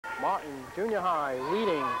Martin Junior High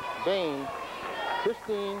leading Bain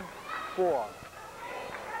 15-4.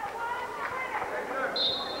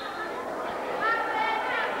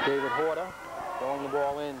 David Horter throwing the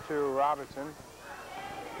ball in to Robertson.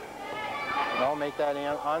 No, make that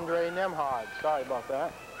Andre Nemhard. Sorry about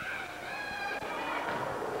that.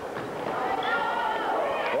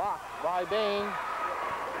 Blocked by Bain.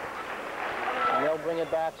 And they'll bring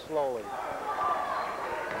it back slowly.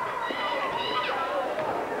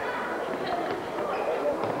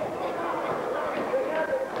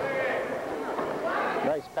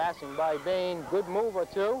 Nice passing by Bain. Good move or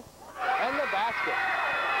two. And the basket.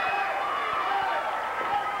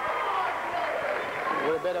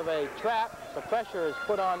 With a bit of a trap, the pressure is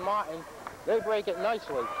put on Martin. They break it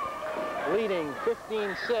nicely. Leading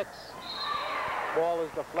 15-6. Ball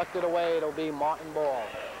is deflected away. It'll be Martin ball.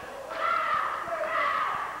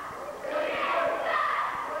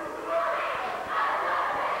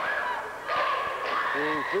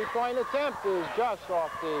 The three-point attempt is just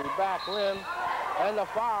off the back rim, and the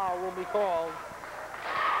foul will be called.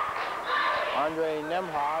 Andre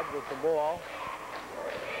Nemhard with the ball.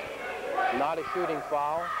 Not a shooting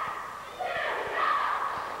foul.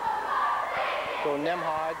 So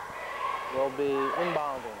Nemhard will be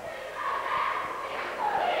inbounding.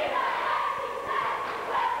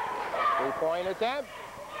 Three-point attempt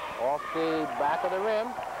off the back of the rim.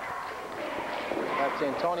 That's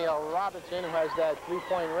Antonio Robertson, who has that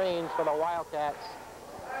three-point range for the Wildcats.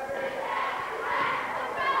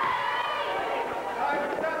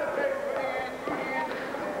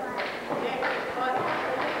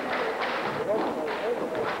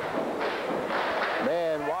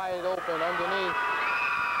 Man, wide open underneath.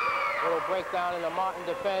 Little breakdown in the Martin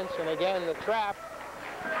defense, and again the trap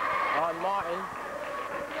on Martin,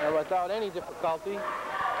 and without any difficulty.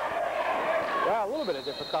 Well, a little bit of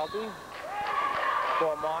difficulty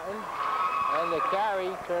for Martin, and the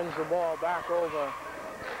carry turns the ball back over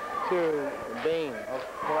to Bain of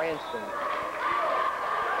Cranston.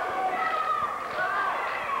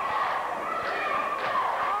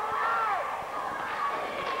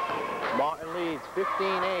 Martin leads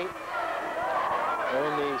 15-8.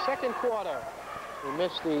 And in the second quarter, we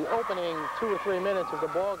missed the opening 2 or 3 minutes of the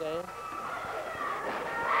ball game.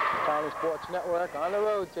 Townie Sports Network on the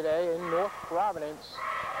road today in North Providence,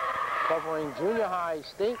 covering junior high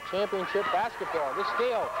state championship basketball. This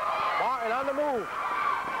steal, Martin on the move,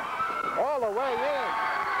 all the way in.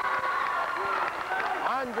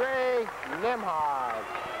 Andre Nemhard.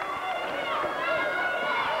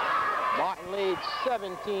 Martin leads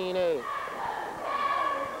 17-8.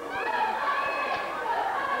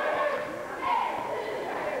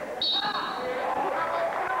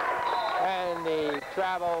 And the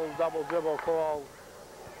travel double dribble called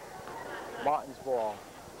Martin's ball.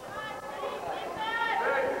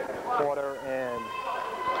 Porter and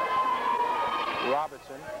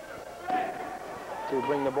Robertson to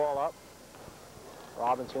bring the ball up.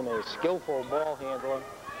 Robinson, a skillful ball handler.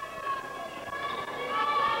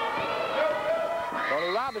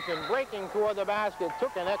 Tony Robertson breaking toward the basket,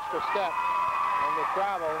 took an extra step on the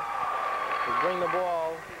travel to bring the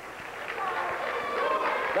ball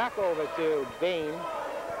back over to Bain.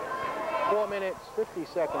 4 minutes, 50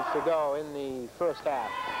 seconds to go in the first half.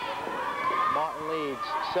 Martin leads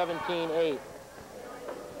 17-8.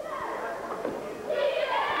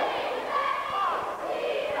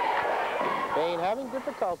 Bain having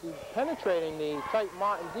difficulty penetrating the tight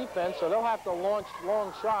Martin defense, so they'll have to launch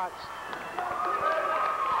long shots.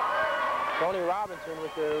 Tony Robertson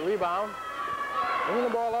with the rebound, bringing the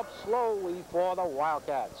ball up slowly for the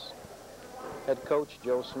Wildcats. Head coach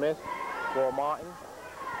Joe Smith for Martin.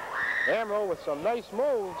 Amro with some nice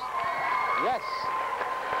moves. Yes.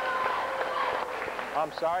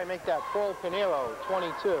 I'm sorry, make that Paul Pinero,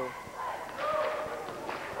 22.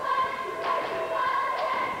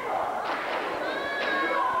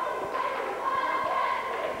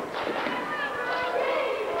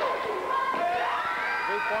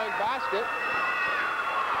 Three-point basket.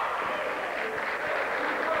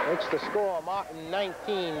 It's the score, Martin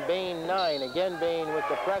 19, Bain 9. Again, Bain with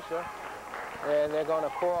the pressure. And they're going to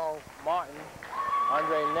call Martin,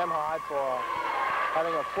 Andre Nemhard, for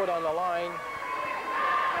having a foot on the line.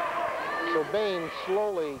 So Bain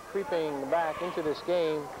slowly creeping back into this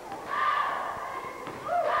game.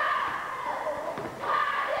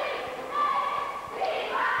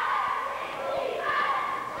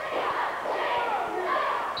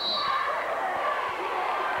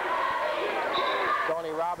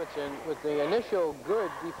 Tony Robertson with the initial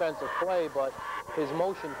good defensive play, but his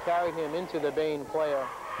motion carried him into the Bain player,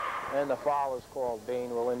 and the foul is called. Bain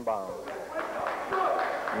will inbound.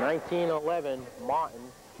 19-11, Martin.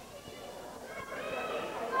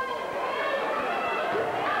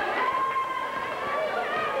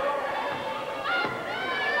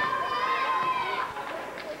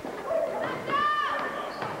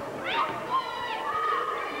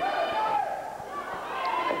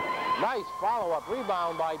 Nice follow-up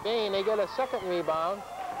rebound by Bain. They get a second rebound.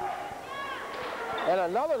 And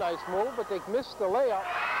another nice move, but they missed the layup.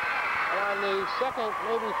 And on the second,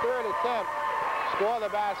 maybe third attempt, score the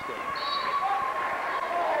basket.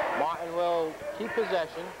 Martin will keep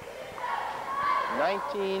possession.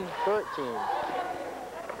 19-13.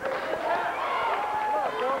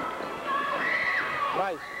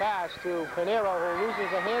 Nice pass to Pinero, who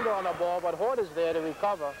loses a handle on the ball, but Rhode is there to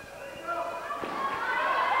recover.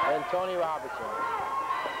 And Tony Robertson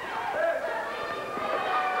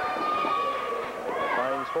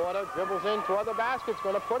finds Rhode, dribbles in toward the basket,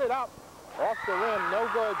 going to put it up. Off the rim, no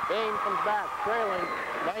good. Bain comes back, trailing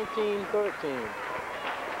 19-13.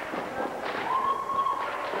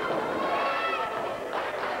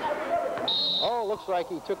 Oh, looks like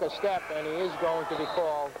he took a step, and he is going to be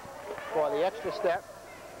called for the extra step.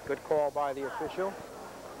 Good call by the official.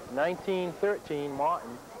 19-13,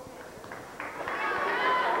 Martin.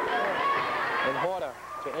 And Rhode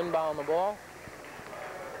to inbound the ball.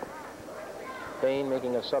 Bain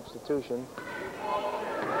making a substitution.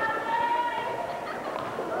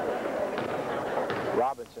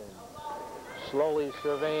 Robinson slowly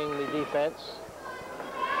surveying the defense.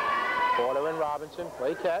 Rhode and Robinson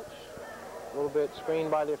play catch. A little bit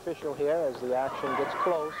screened by the official here as the action gets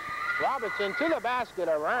close. Robinson to the basket,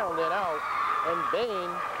 around and out. And Bain,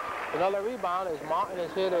 another rebound as Martin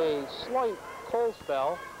has hit a slight cold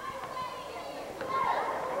spell.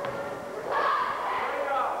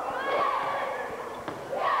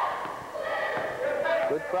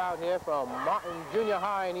 Good crowd here from Martin Junior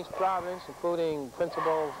High in East Providence, including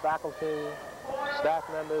principals, faculty, staff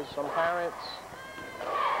members, some parents.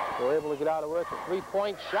 They were able to get out of work. A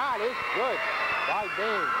three-point shot is good by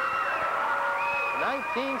Bain.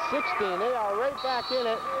 19-16, they are right back in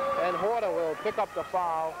it, and Rhode will pick up the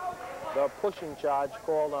foul. The pushing charge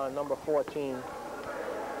called on number 14,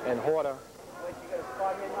 and Rhode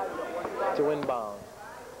to inbound.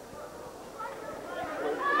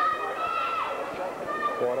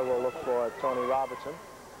 Rhode will look for Tony Robertson.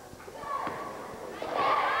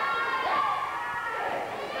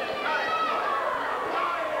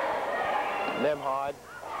 Nemhard,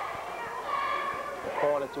 the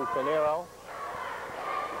corner to Pinero.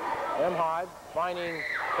 Nemhard finding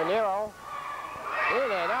Pinero.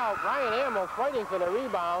 In and out. Ryan Ammo fighting for the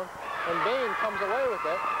rebound, and Bain comes away with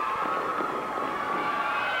it.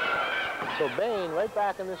 So Bain right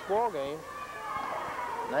back in this ball game.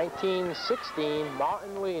 19-16,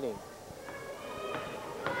 Martin leading.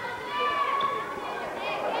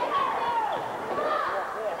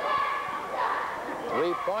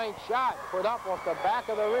 Three-point shot put up off the back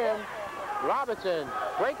of the rim. Robertson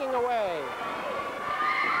breaking away.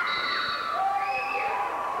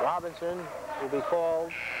 Robinson will be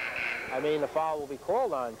called. The foul will be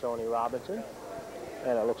called on Tony Robinson.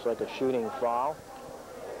 And it looks like a shooting foul.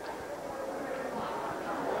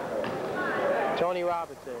 Tony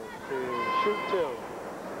Robertson to shoot two.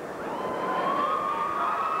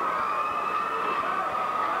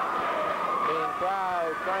 Being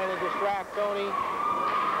crowd trying to distract Tony.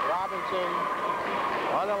 Robinson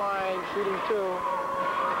on the line, shooting two.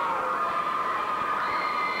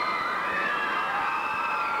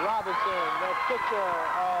 Robinson, the picture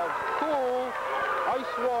of cool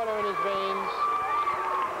ice water in his veins.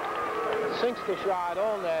 Sinks the shot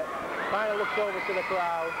on net. Kind of looks over to the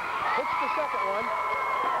crowd. Hits the second one.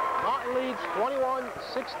 Martin leads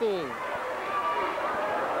 21-16.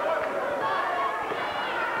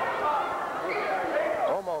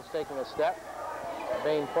 Almost taking a step.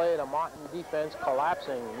 Bain play, the Martin defense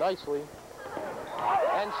collapsing nicely.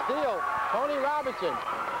 And steal, Tony Robertson.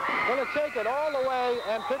 Going to take it all the way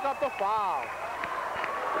and pick up the foul.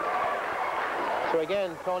 So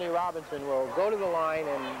again, Tony Robertson will go to the line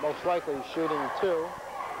and most likely shooting two.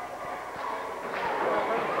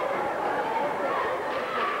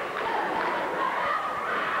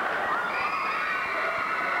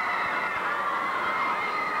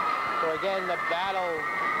 So again, the battle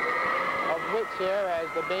of wits here as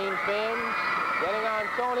the Bain fans getting on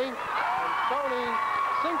Tony. And Tony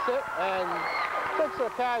sinks it and takes a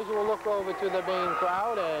casual look over to the Bain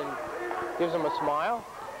crowd and gives them a smile.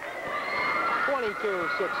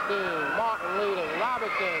 22-16, Martin leading.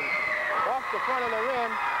 Robertson off the front of the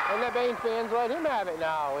rim, and the Bain fans let him have it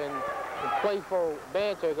now, and the playful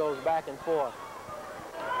banter goes back and forth.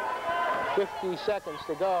 50 seconds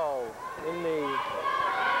to go in the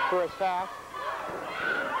first half.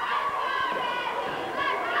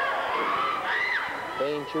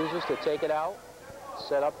 Bain chooses to take it out,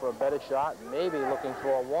 set up for a better shot, maybe looking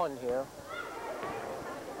for a one here.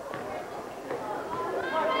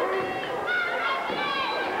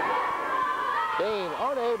 Bain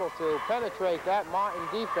unable to penetrate that Martin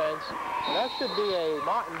defense. And that should be a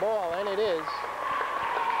Martin ball, and it is.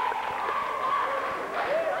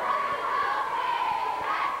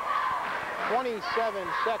 .27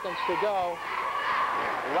 seconds to go.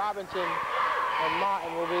 Robinson and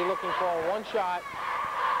Martin will be looking for one shot.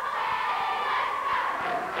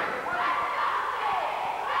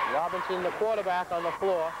 Robinson, the quarterback, on the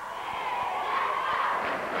floor.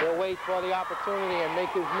 He'll wait for the opportunity and make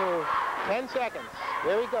his move. 10 seconds.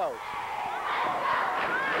 There he goes.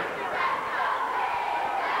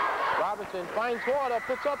 Robinson finds water,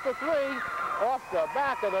 puts up the three, off the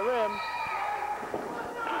back of the rim.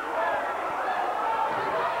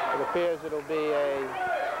 It appears it'll be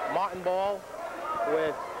a Martin ball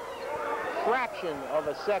with fraction of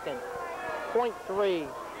a second. 0.3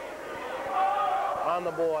 on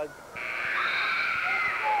the board.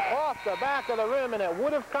 Off the back of the rim, and it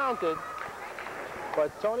would have counted,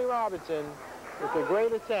 but Tony Robertson with a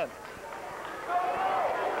great attempt.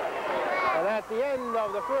 And at the end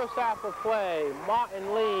of the first half of play,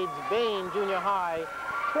 Martin leads Bain Junior High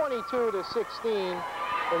 22-16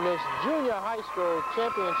 in this junior high school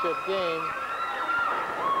championship game.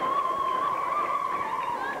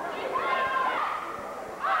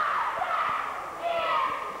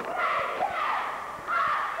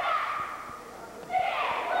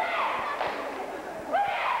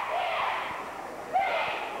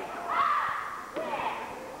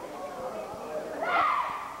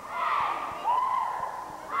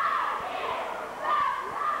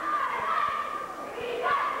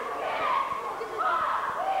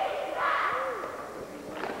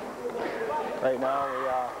 Right now we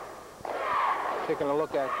are taking a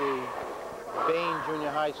look at the Bain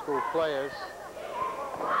Junior High School players.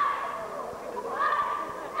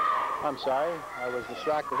 I'm sorry, I was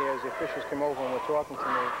distracted here as the officials came over and were talking to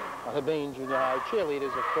me. The Bain Junior High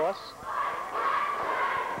cheerleaders, of course.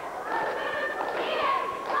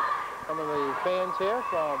 Some of the fans here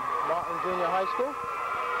from Martin Junior High School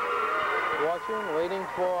watching, waiting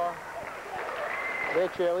for their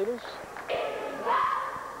cheerleaders.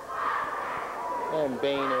 And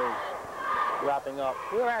Bain is wrapping up.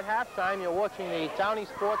 We're at halftime. You're watching the Townie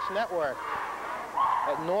Sports Network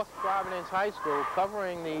at North Providence High School,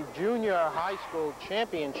 covering the Junior High School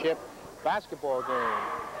Championship basketball game.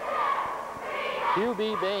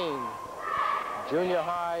 QB Bain, Junior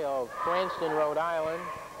High of Cranston, Rhode Island.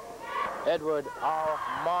 Edward R.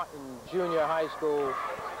 Martin Junior High School,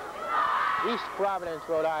 East Providence,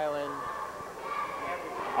 Rhode Island.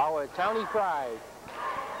 Our Townie pride.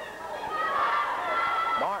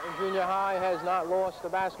 Martin Junior High has not lost a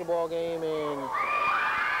basketball game in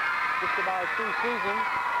just about 2 seasons.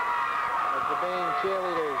 As the Bain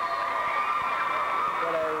cheerleaders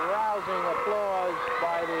get a rousing applause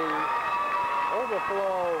by the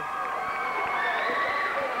overflow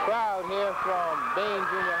crowd here from Bain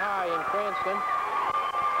Junior High in Cranston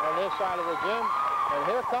on their side of the gym. And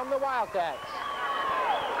here come the Wildcats.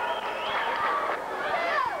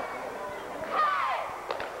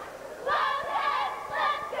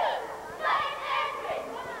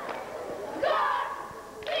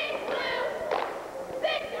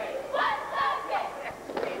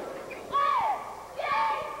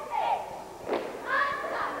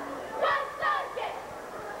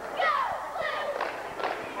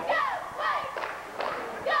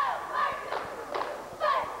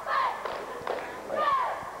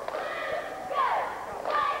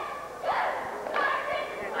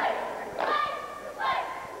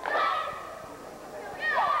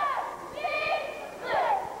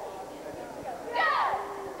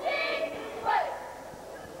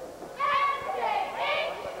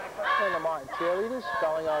 Cheerleaders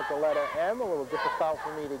spelling out the letter M. A little difficult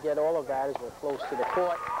for me to get all of that as we're close to the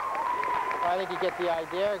court. I think you get the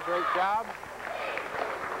idea. Great job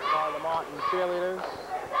by the Martin cheerleaders.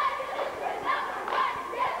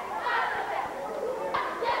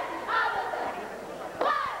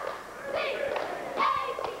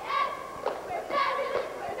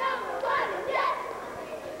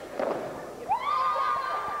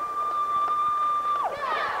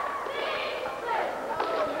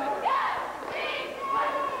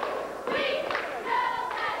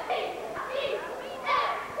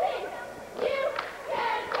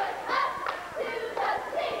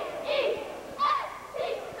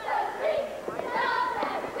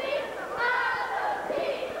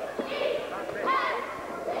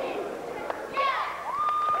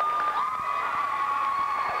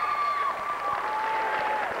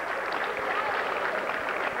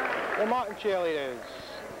 The Martin cheerleaders.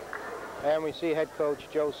 And we see head coach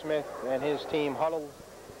Joe Smith and his team huddled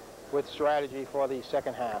with strategy for the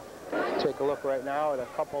second half. Take a look right now at a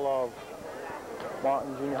couple of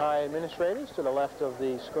Martin Junior High administrators to the left of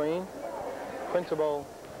the screen. Principal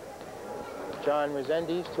John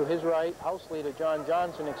Resendiz to his right. House leader John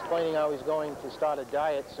Johnson explaining how he's going to start a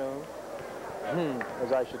diet soon,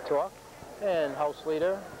 as I should talk. And house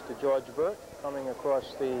leader Mr. George Burt coming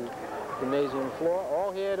across the gymnasium floor.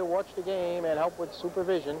 All here to watch the game and help with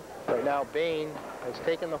supervision. Right now Bain has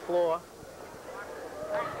taken the floor,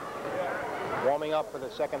 warming up for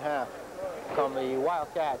the second half. Come the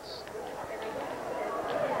Wildcats.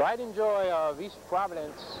 Pride and joy of East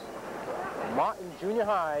Providence, Martin Junior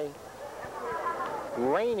High,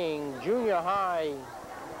 reigning junior high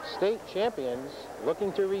state champions,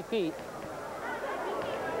 looking to repeat.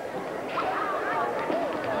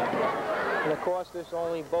 And of course, this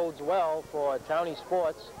only bodes well for Townie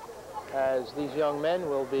sports, as these young men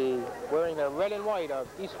will be wearing the red and white of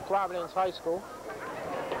East Providence High School.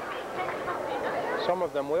 Some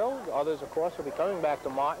of them will. Others, of course, will be coming back to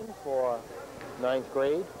Martin for 9th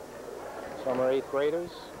grade. Some are 8th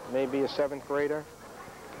graders, maybe a 7th grader.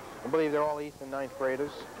 I believe they're all 8th and 9th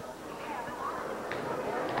graders.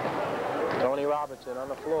 Tony Robertson on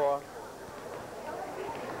the floor,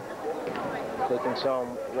 taking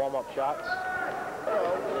some warm-up shots.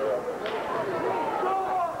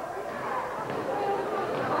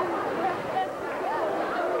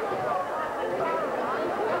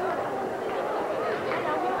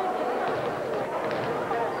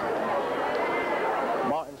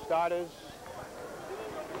 Martin starters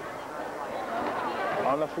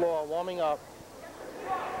on the floor, warming up,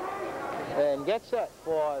 and get set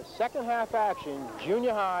for second half action,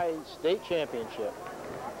 junior high state championship.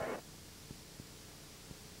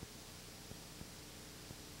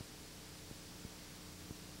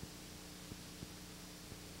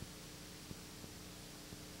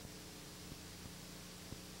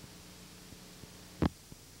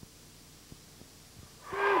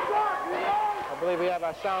 I believe we have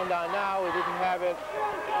our sound on now. We didn't have it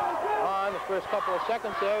on the first couple of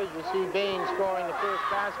seconds there. As you see Bain scoring the first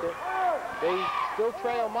basket. They still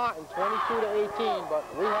trail Martin 22-18, but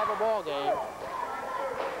we have a ball game.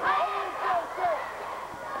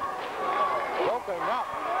 Broken up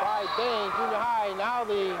by Bain, junior high. Now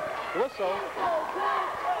the whistle.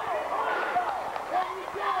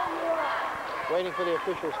 Waiting for the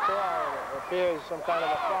official's call. It appears some kind of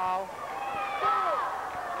a foul.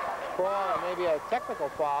 Call, or maybe a technical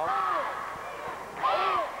foul.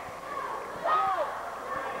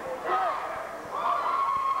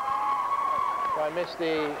 I missed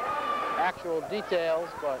the actual details,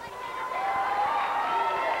 but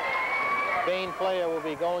Bain player will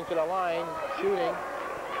be going to the line, shooting,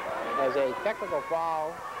 as a technical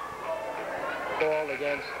foul called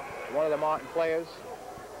against one of the Martin players.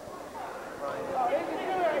 He's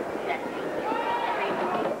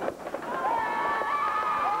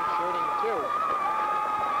shooting two.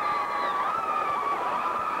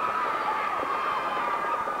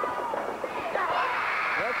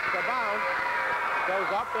 That's the bounce.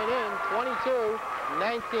 Goes up and in, 22-19.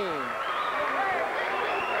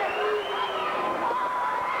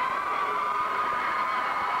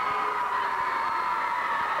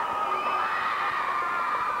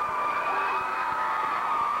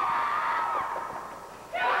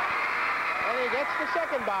 And he gets the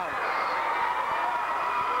second bounce.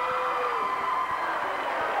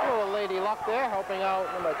 A little lady luck there, helping out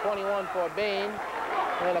number 21 for Bain.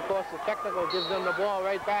 And of course the technical gives them the ball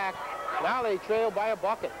right back. Now they trail by a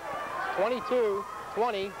bucket.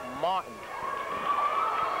 22-20, Martin.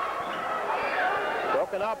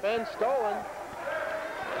 Broken up and stolen.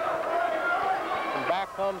 And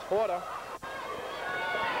back comes Porter.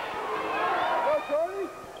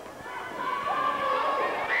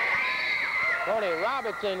 Tony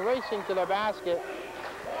Robertson racing to the basket.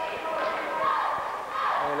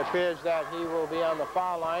 And it appears that he will be on the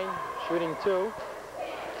foul line, shooting two.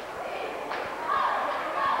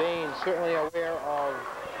 Bain certainly aware of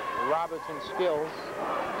Robertson's skills.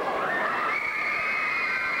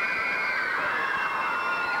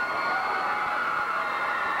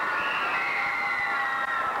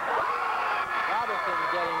 Robertson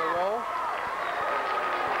getting the roll.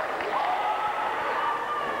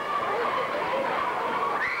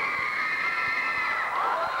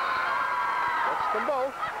 Gets them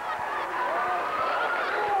both.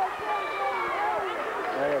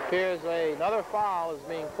 And it appears another foul is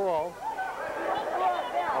being called.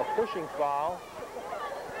 A pushing foul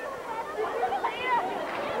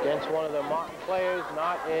against one of the Martin players,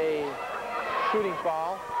 not a shooting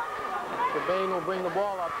foul. So Bain will bring the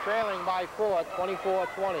ball up, trailing by 4,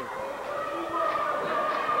 24-20.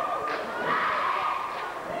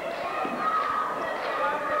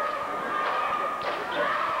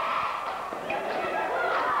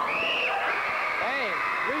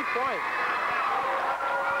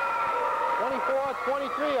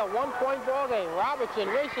 26-23, a one-point ball game. Robertson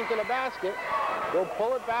racing to the basket. Will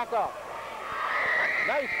pull it back up.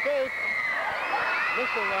 Nice fake.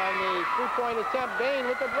 Missing on the three-point attempt. Bain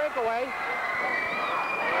with the breakaway.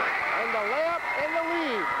 And the layup and the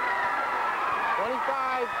lead.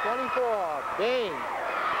 25-24. Bain.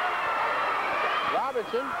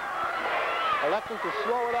 Robertson electing to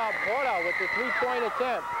slow it up. Rhode with the three-point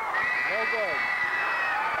attempt. No good.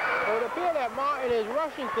 So it appears that Martin is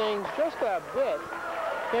rushing things just a bit.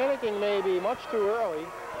 Panicking maybe much too early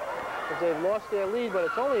because they've lost their lead, but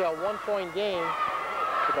it's only a one-point game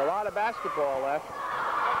with a lot of basketball left.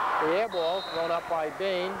 The air ball thrown up by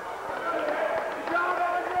Bain.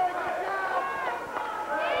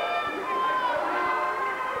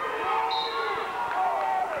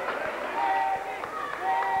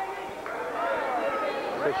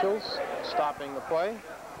 Officials stopping the play.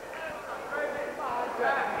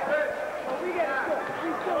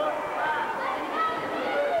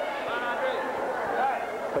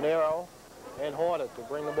 Pinero and Rhode to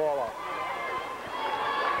bring the ball up.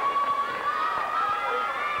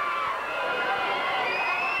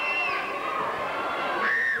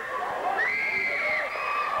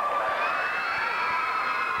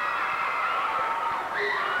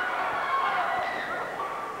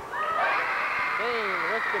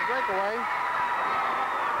 Breakaway.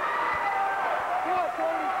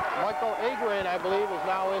 Michael Agrin, I believe, is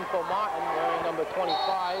now in for Martin, wearing number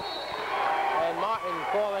 25. And Martin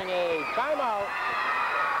calling a timeout,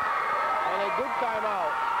 and a good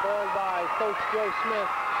timeout called by Coach Joe Smith,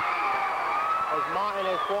 as Martin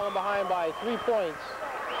has fallen behind by 3 points,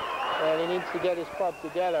 and he needs to get his club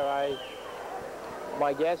together.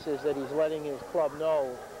 My guess is that he's letting his club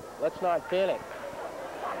know, let's not panic.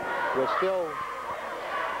 We're still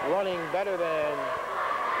running better than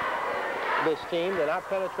this team. They're not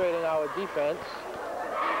penetrating our defense.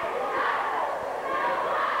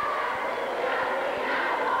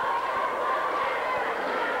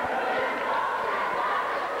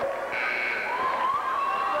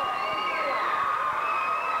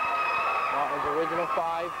 Martin's original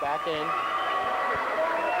 5 back in.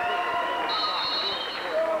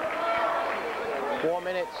 4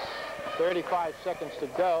 minutes, 35 seconds to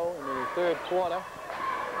go in the third quarter.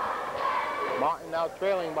 Martin now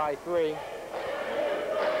trailing by 3. They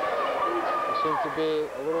seem to be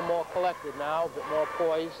a little more collected now, a bit more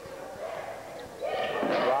poised.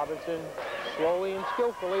 Robertson slowly and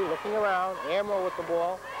skillfully looking around. Amro with the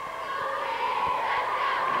ball.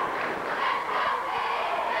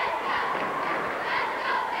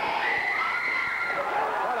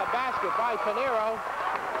 What a basket by Pinero.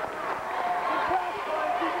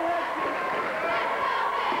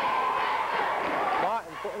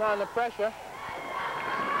 Martin putting on the pressure.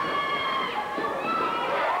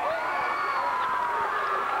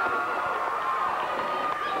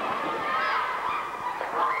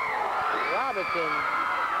 Robertson,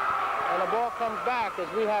 and the ball comes back as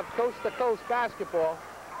we have coast-to-coast basketball.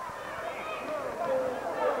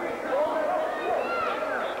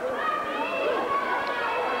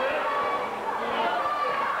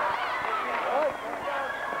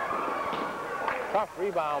 Tough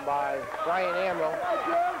rebound by Brian Amro.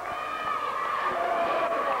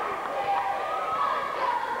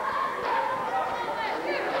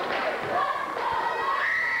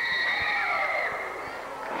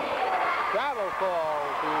 Travel call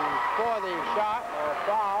before the shot or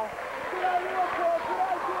foul.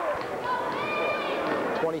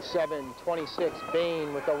 27-26,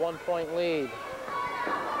 Bain with a 1-point lead.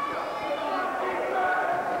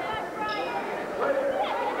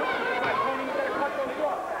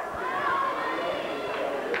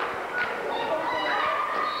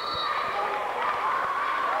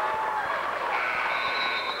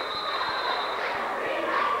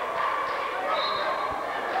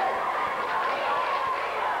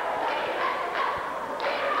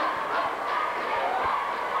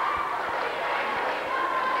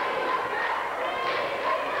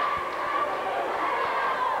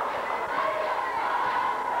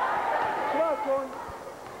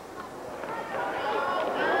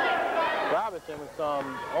 Robertson with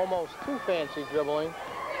some almost too fancy dribbling.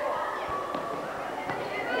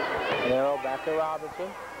 Narrow back to Robertson.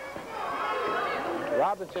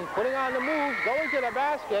 Robertson putting on the moves, going to the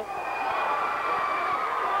basket.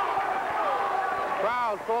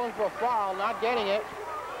 Crowd calling for a foul, not getting it.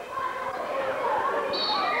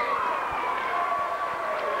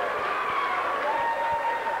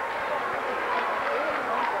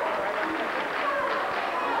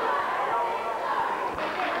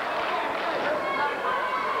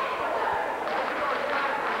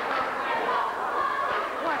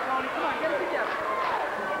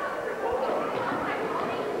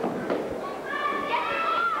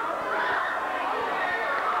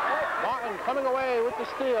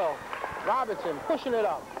 Robertson pushing it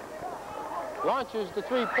up. Launches the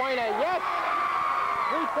three-pointer. Yes!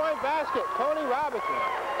 Three-point basket. Tony Robertson.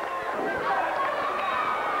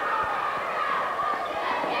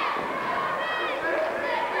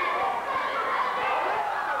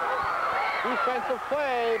 Defensive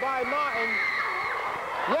play by Martin.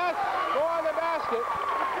 Yes! Go on the basket.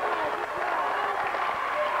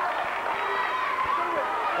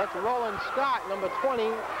 That's Roland Scott, number 20,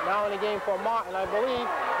 now in the game for Martin, I believe.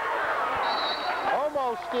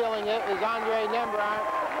 Almost stealing it is Andre Nembrant.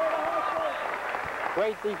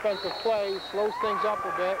 Great defensive play, slows things up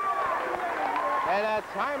a bit. And a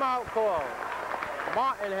timeout call.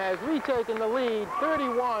 Martin has retaken the lead,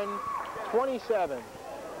 31-27.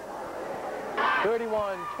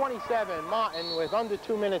 31-27, Martin with under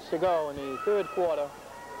 2 minutes to go in the third quarter.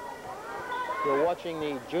 You're watching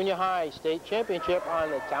the Junior High State Championship on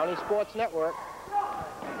the Townie Sports Network.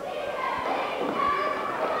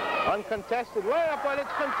 Uncontested layup, but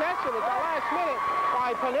it's contested at the last minute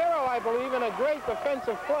by Pinero, I believe, in a great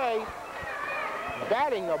defensive play.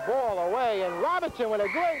 Batting the ball away, and Robertson with a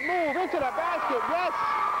great move into the basket. Yes!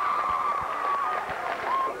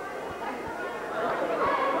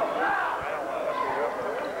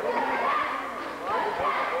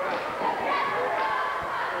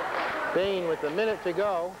 Bain with a minute to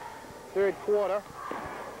go, third quarter.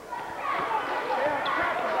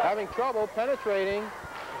 Having trouble penetrating.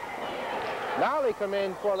 Now they come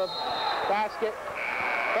in for the basket.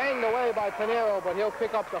 Banged away by Pinero, but he'll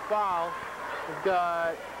pick up the foul. We've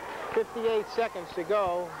got 58 seconds to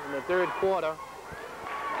go in the third quarter.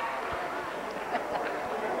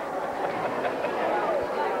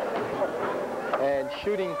 And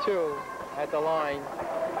shooting two at the line,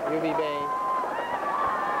 UB Bain.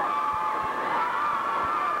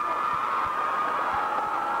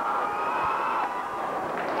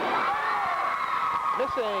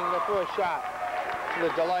 Missing the first shot, to the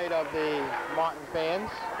delight of the Martin fans.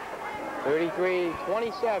 33-27.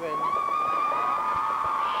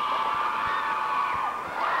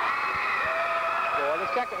 For the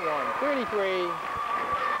second one,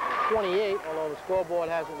 33-28, although the scoreboard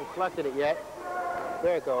hasn't reflected it yet.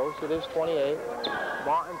 There it goes, it is 28.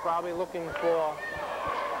 Martin probably looking for,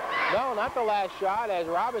 no, not the last shot, as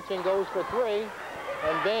Robertson goes for three,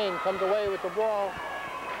 and Bain comes away with the ball.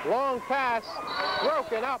 Long pass,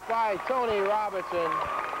 broken up by Tony Robertson.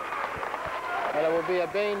 And it will be a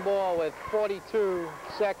Bain ball with 42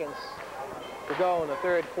 seconds to go in the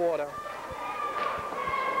third quarter.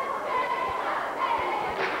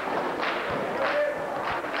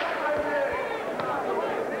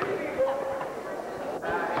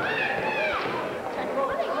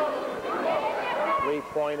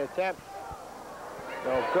 Three-point attempt.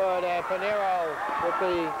 No good, and Pinero with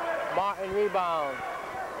the Martin rebound.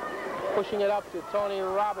 Pushing it up to Tony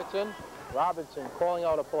Robertson. Robertson calling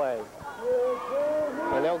out a play.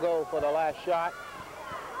 And they'll go for the last shot.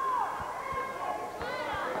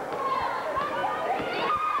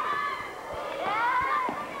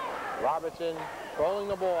 Robertson rolling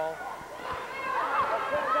the ball.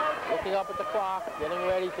 Looking up at the clock, getting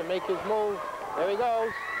ready to make his move. There he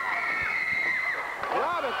goes.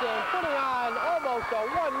 Robertson putting on almost a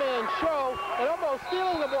one-man show and almost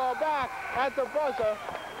stealing the ball back at the buzzer.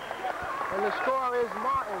 And the score is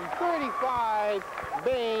Martin 35,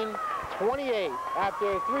 Bain 28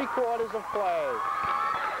 after 3 quarters of play.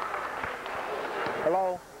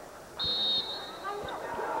 Hello?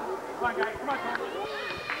 Come on, guys. Come on, Tom.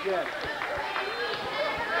 Yes.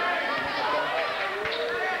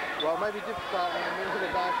 Well, it might be difficult when I'm into the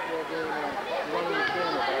basketball game and you don't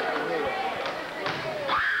understand it, but I can hear you.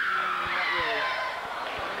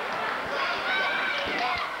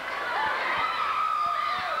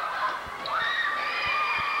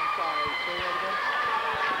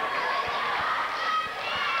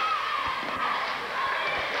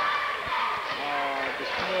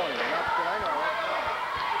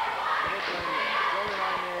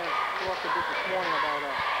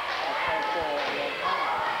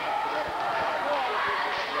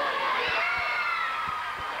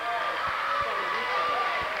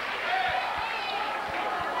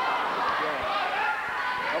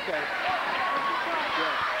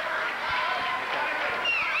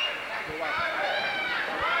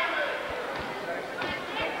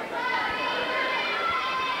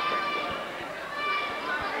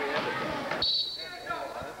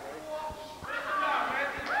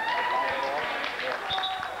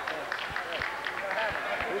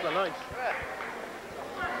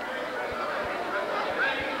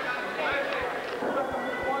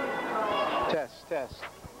 Test.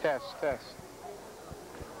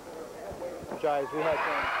 Guys, we had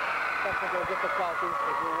some technical difficulties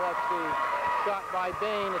as we watch the shot by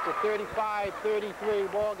Bain. It's a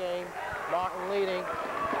 35-33 ball game. Martin leading.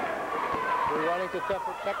 We run into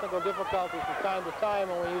technical difficulties from time to time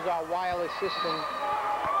when we use our wireless system.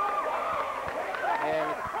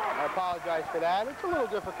 And I apologize for that. It's a little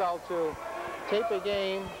difficult to tape a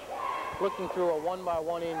game looking through a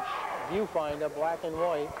 1x1 inch viewfinder, black and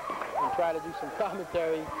white, and try to do some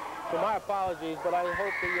commentary. So my apologies, but I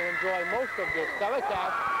hope that you enjoy most of this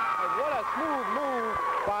telecast. And what a smooth move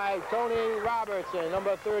by Tony Robertson,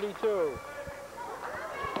 number 32.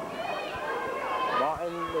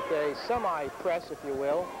 Martin with a semi-press, if you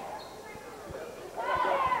will.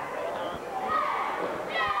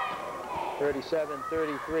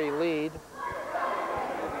 37-33 lead.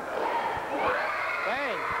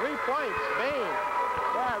 Bang, 3 points, Bain.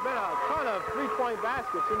 There have been a ton of three-point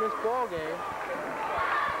baskets in this ball game.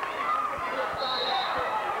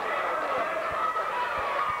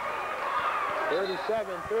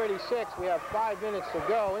 (37-36). We have 5 minutes to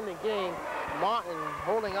go in the game. Martin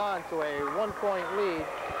holding on to a 1-point lead.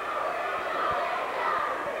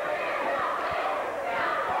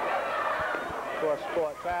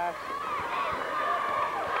 Cross-court pass.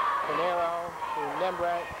 Pinero to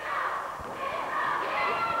Nembrat.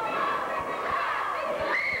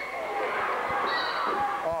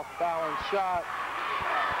 Off-balance shot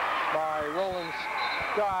by Roland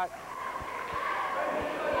Scott.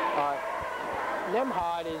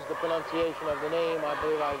 Nemhard is the pronunciation of the name. I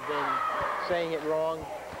believe I've been saying it wrong.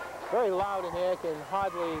 Very loud in here. Can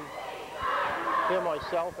hardly hear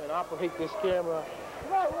myself and operate this camera.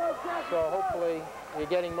 So hopefully you're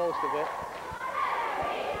getting most of it.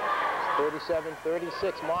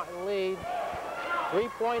 37-36, Martin lead.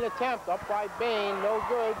 3-point attempt up by Bain, no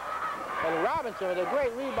good. And Robinson with a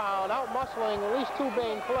great rebound, out-muscling at least 2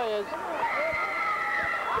 Bain players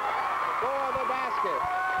for the basket.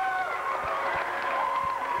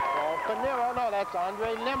 Pinero, no, that's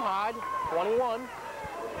Andre Nemhard, 21.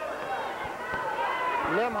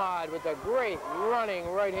 Nemhard with a great running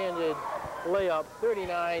right-handed layup,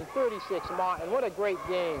 39-36 Martin. What a great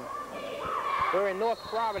game. We're in North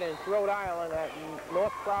Providence, Rhode Island at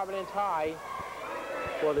North Providence High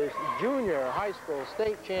for this junior high school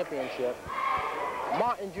state championship.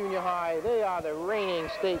 Martin Junior High, they are the reigning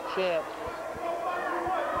state champs.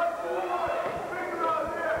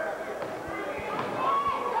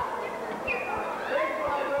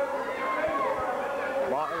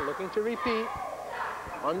 Martin looking to repeat,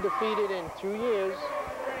 undefeated in 2 years.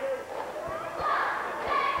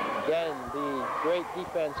 Again, the great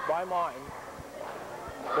defense by Martin,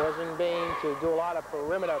 causing Bain to do a lot of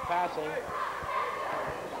perimeter passing.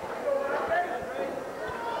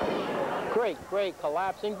 Great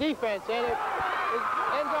collapsing defense, and it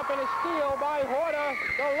ends up in a steal by Horder.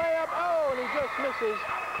 The layup, oh, and he just misses.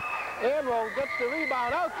 Amro gets the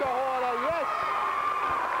rebound out to Horder, yes.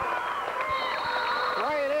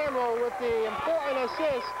 Ryan Amro with the important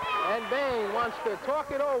assist, and Bain wants to talk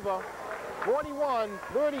it over.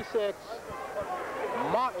 41-36,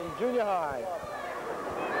 Martin Junior High.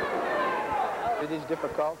 It is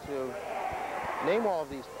difficult to name all of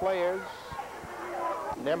these players.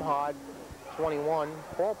 Nemhard, 21,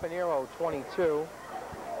 Paul Pinero, 22,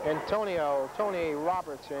 Tony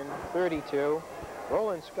Robertson, 32,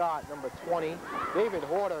 Roland Scott, number 20, David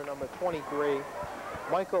Horder, number 23,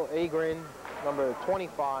 Michael Agrin, number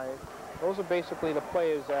 25. Those are basically the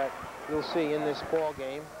players that you'll see in this ball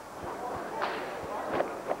game.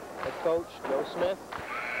 Head coach Joe Smith,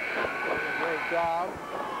 doing a great job.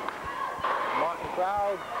 Martin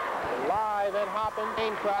crowd, live and hopping.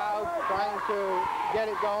 Main crowd trying to get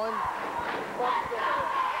it going.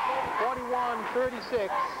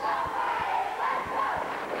 41-36.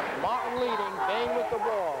 Martin leading, Bain with the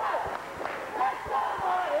ball.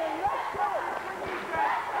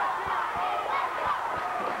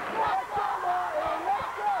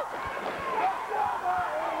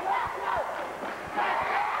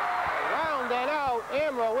 Around and out,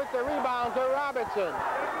 Amro with the rebound to Robertson.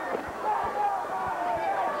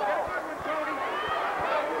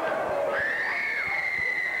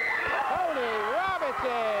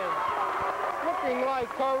 Looking like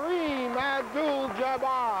Kareem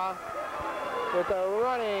Abdul-Jabbar with a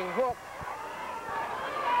running hook.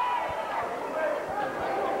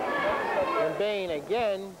 And Bain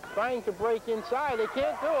again trying to break inside. They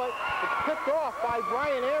can't do it. It's picked off by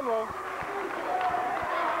Brian Amro.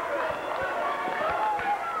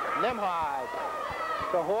 Nemhard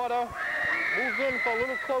to Horder. Moves in for a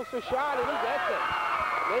little closer shot, and he gets it.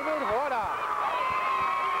 David Horder.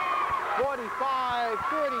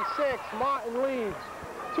 45-36, Martin leads.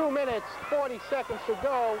 2 minutes, 40 seconds to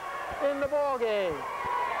go in the ball game.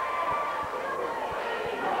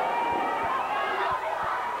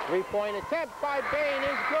 Three-point attempt by Bain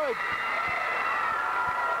is good.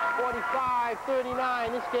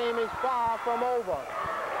 45-39. This game is far from over.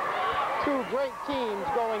 Two great teams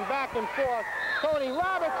going back and forth. Tony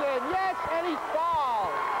Robertson, yes, and he's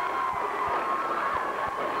fouled.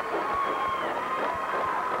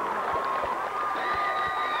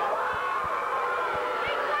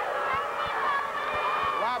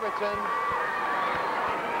 Robertson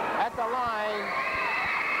at the line,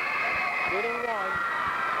 getting one.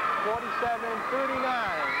 47-39.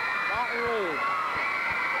 Martin leads.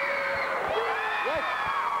 Yes.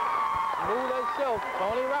 Smooth as silk.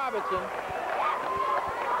 Tony Robertson.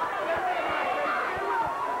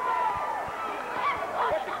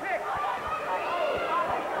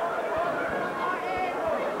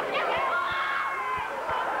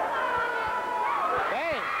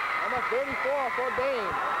 Bain. Number 34 for Bain.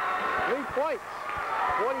 3 points.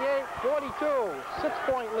 48-42.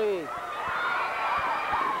 6-point lead.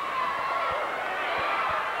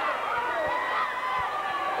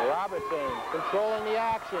 Robertson controlling the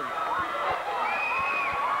action.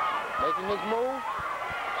 Making his move.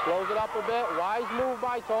 Slows it up a bit. Wise move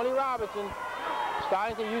by Tony Robertson.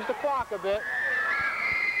 Starting to use the clock a bit.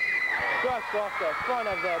 Just off the front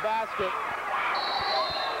of the basket.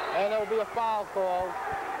 And there'll be a foul called.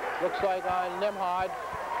 Looks like on Nemhard.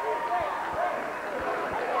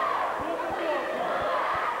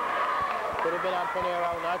 Could have been on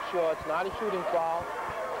Pinero, not sure. It's not a shooting foul.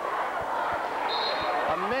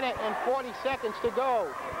 A minute and 40 seconds to go.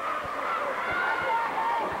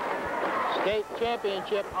 State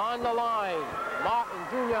championship on the line. Martin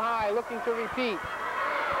Junior High looking to repeat.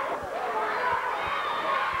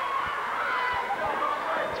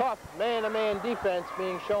 Tough man-to-man defense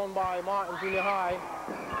being shown by Martin Junior High.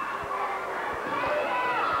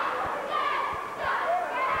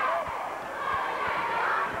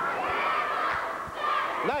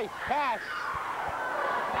 Nice pass.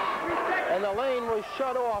 And the lane was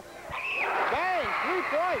shut off. Bang! 3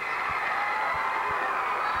 points.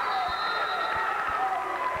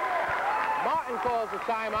 Martin calls the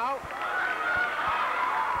timeout.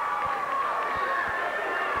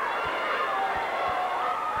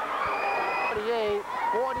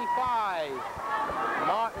 .45.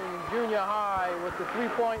 Martin Junior High with the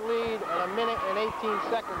 3-point lead and a minute and 18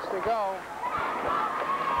 seconds to go.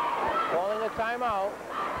 Calling a timeout.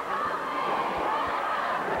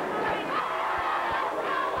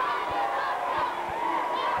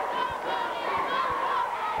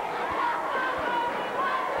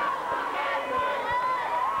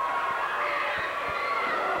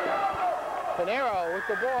 Pinero with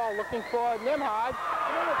the ball looking for Nemhard.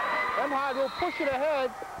 Nemhard will push it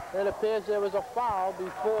ahead. It appears there was a foul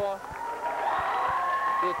before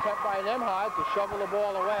the attempt by Nemhard to shovel the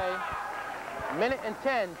ball away. Minute and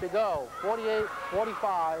 10 to go.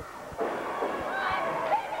 48-45.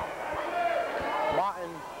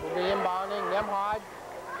 Martin will be inbounding. Nemhard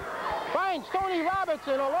finds Tony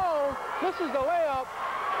Robertson alone. Misses the layup.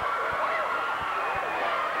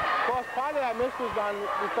 Of course, part of that miss was done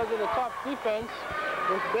because of the tough defense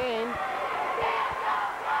with Bain.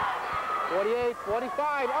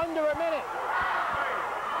 48-45, under a minute.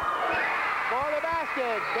 For the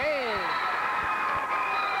basket, Bain.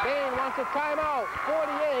 Bain wants a timeout.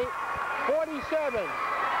 48-47.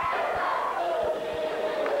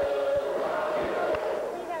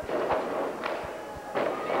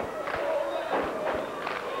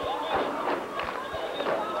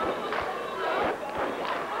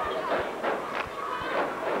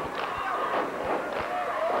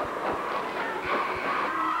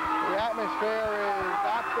 Atmosphere is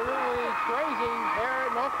absolutely crazy here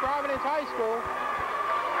at North Providence High School.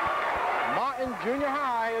 Martin Junior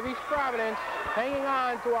High of East Providence hanging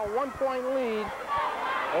on to a 1-point lead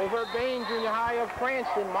over Bain Junior High of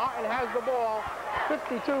Cranston. Martin has the ball,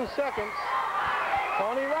 52 seconds.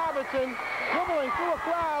 Tony Robertson dribbling through a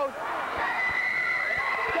crowd.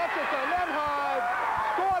 Gets it to Nemhard.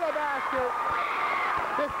 Score the basket.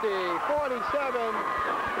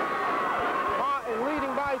 50-47.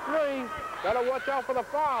 Leading by 3. Gotta watch out for the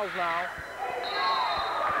fouls now.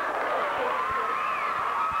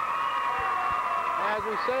 As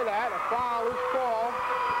we say that, a foul is called.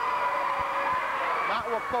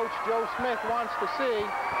 Not what Coach Joe Smith wants to see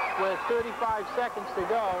with 35 seconds to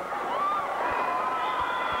go.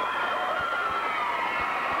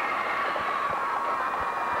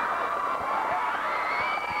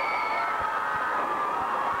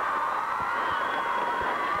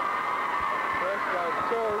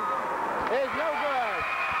 Is no good.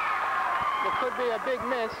 It could be a big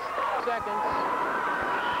miss. Seconds.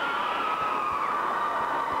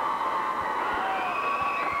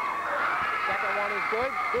 Second one is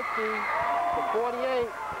good. 50-48.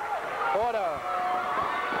 Porter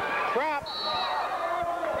traps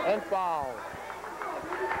and foul.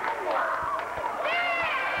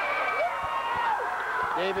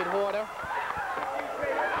 David Horter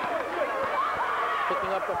picking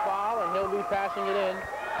up the foul, and he'll be passing it in.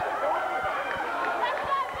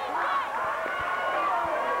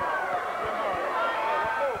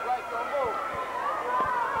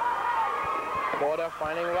 Porter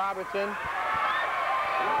finding Robertson.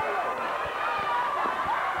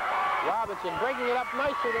 Robertson breaking it up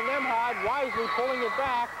nicely to Nembhard, wisely pulling it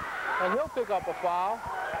back, and he'll pick up a foul.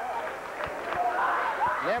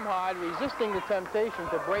 Nembhard resisting the temptation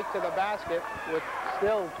to break to the basket with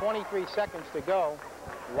still 23 seconds to go.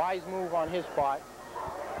 Wise move on his part.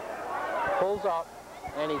 Pulls up,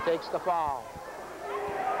 and he takes the foul.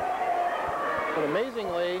 But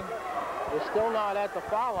amazingly, they're still not at the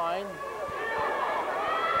foul line.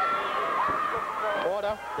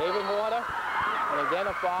 Horter, David Horter, and again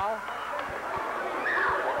a foul.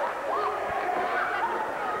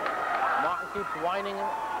 Martin keeps winding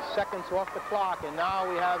seconds off the clock, and now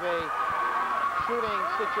we have a shooting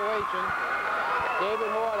situation.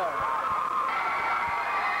 David Horter,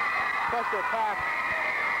 pressure pack,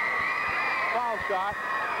 foul shot.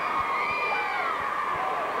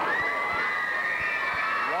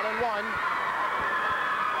 1-and-1.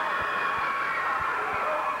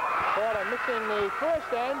 Porter missing the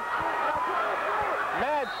first end.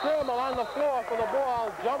 Mad scramble on the floor for the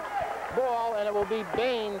ball, jump ball, and it will be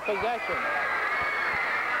Bain possession.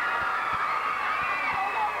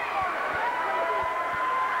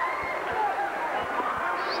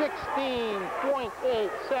 .8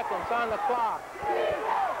 seconds on the clock.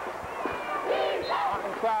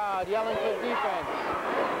 Martin crowd yelling for defense.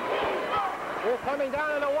 We're coming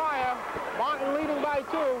down to the wire. Martin leading by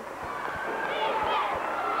 2.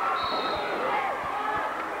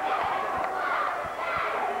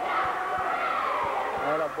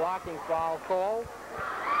 And a blocking foul call.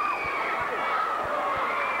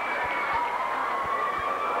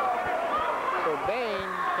 So Bain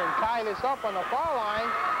can tie this up on the foul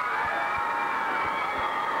line.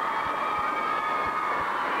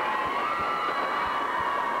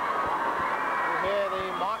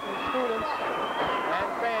 Students and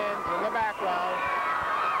fans in the background.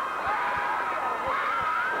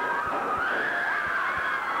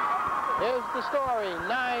 Here's the story.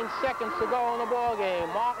 9 seconds to go in the ball game.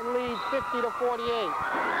 Martin leads 50-48.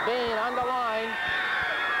 Bain on the line.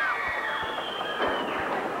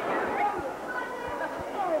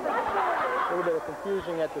 A little bit of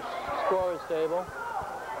confusion at the scorer's table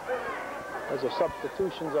as the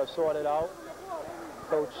substitutions are sorted out.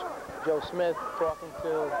 Coach Joe Smith talking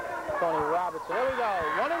to Tony Robertson. There we go,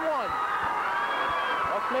 1-and-1.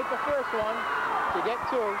 Let's make the first one to get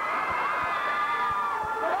 2.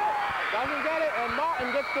 Doesn't get it, and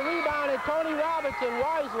Martin gets the rebound, and Tony Robertson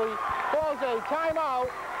wisely calls a timeout,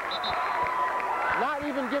 not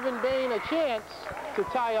even giving Bain a chance to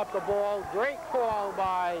tie up the ball. Great call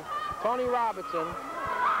by Tony Robertson,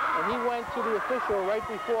 and he went to the official right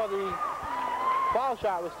before the foul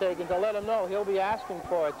shot was taken to let him know he'll be asking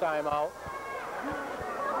for a timeout.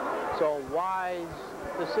 So wise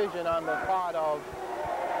decision on the part of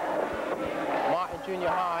Martin Junior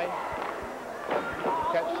High.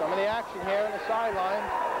 Catch some of the action here on the sideline.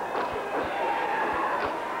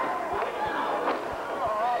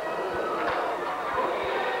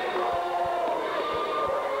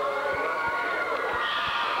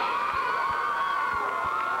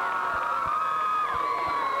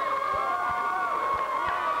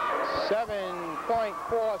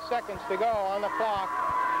 .4 seconds to go on the clock.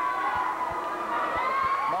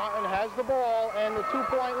 Martin has the ball and the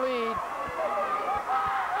 2-point lead.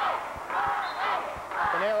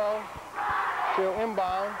 Pinero to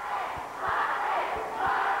inbound.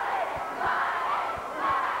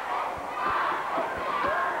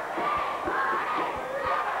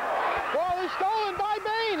 Ball is stolen by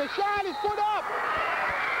Bain. The shot is put up.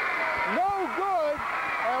 No good.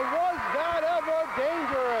 And was that ever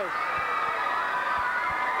dangerous?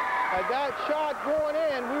 Had that shot going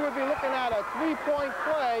in, we would be looking at a 3-point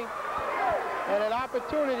play and an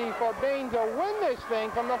opportunity for Bain to win this thing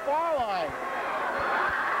from the foul line.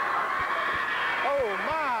 Oh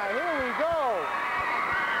my, here we go.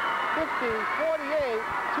 50-48,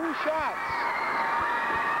 2 shots.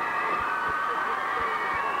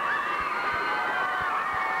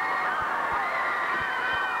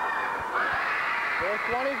 First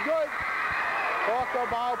one is good. Talk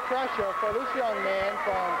about pressure for this young man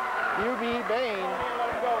from UB Bain.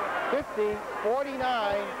 50-49,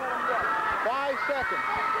 5 seconds.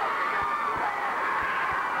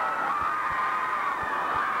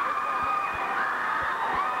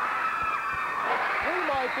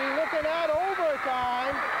 And at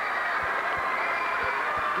overtime,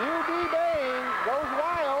 UB Bain goes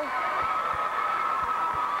wild.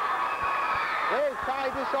 They've tied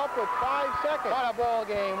this up with 5 seconds. What a ball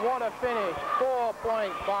game. What a finish.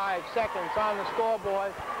 4.5 seconds on the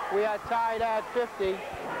scoreboard. We are tied at 50.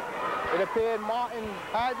 It appeared Martin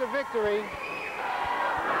had the victory.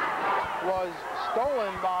 Was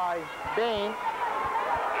stolen by Bain.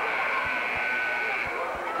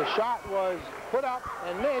 The shot was put up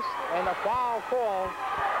and missed, and a foul call.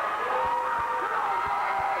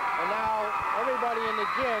 And now everybody in the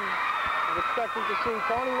gym is expecting to see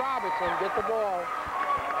Tony Robertson get the ball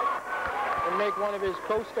and make one of his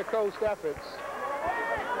coast-to-coast efforts.